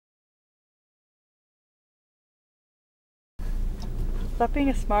Stop being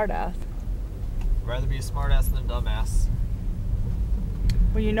a smartass. I'd rather be a smartass than a dumbass.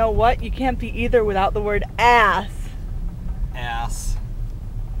 Well, you know what? You can't be either without the word ass. Ass.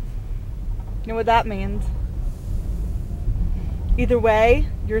 You know what that means? Either way,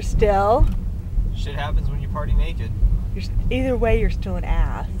 you're still... Shit happens when you party naked. Either way, you're still an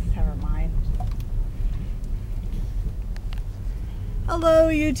ass. Never mind. Hello,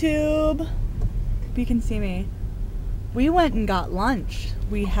 YouTube. Hope you can see me. We went and got lunch.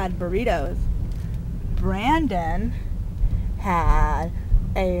 We had burritos. Brandon had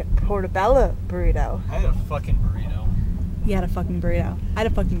a portobello burrito. I had a fucking burrito. He had a fucking burrito. I had a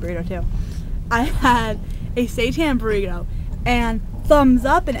fucking burrito too. I had a seitan burrito. And thumbs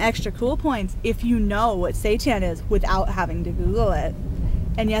up and extra cool points if you know what seitan is without having to Google it.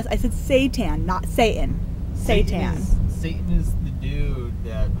 And yes, I said seitan, not Satan. Seitan. Satan is the dude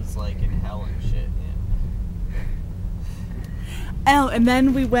that was like in hell and shit. Oh, and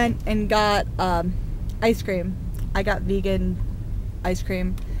then we went and got ice cream. I got vegan ice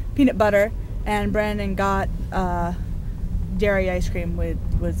cream, peanut butter, and Brandon got dairy ice cream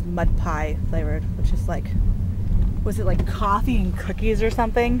was mud pie flavored, which is like, was it like coffee and cookies or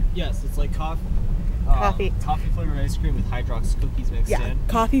something? Yes, it's like coffee flavored ice cream with Hydrox cookies mixed in.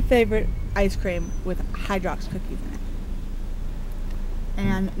 Coffee flavored ice cream with Hydrox cookies in it.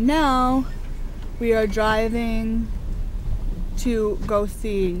 And now we are driving to go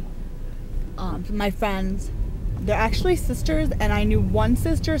see my friends. They're actually sisters, and I knew one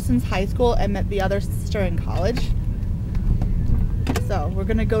sister since high school and met the other sister in college. So we're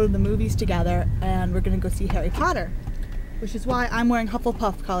gonna go to the movies together, and we're gonna go see Harry Potter, which is why I'm wearing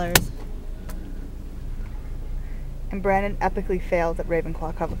Hufflepuff colors. And Brandon epically fails at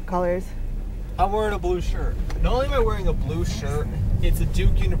Ravenclaw colors. I'm wearing a blue shirt. Not only am I wearing a blue shirt, it's a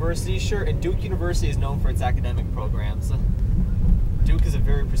Duke University shirt, and Duke University is known for its academic programs. Duke is a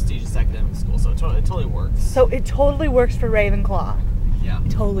very prestigious academic school, so it totally works. So it totally works for Ravenclaw. Yeah.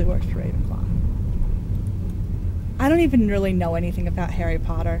 It totally works for Ravenclaw. I don't even really know anything about Harry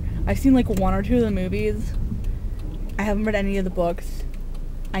Potter. I've seen like one or two of the movies. I haven't read any of the books.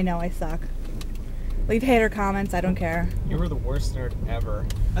 I know I suck. Leave hater comments, I don't care. You were the worst nerd ever.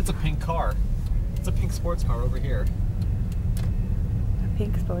 That's a pink car. It's a pink sports car over here. A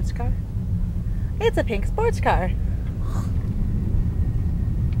pink sports car? It's a pink sports car.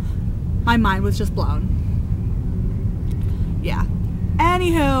 My mind was just blown. Yeah.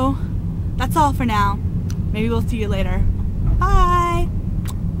 Anywho, that's all for now. Maybe we'll see you later. Bye!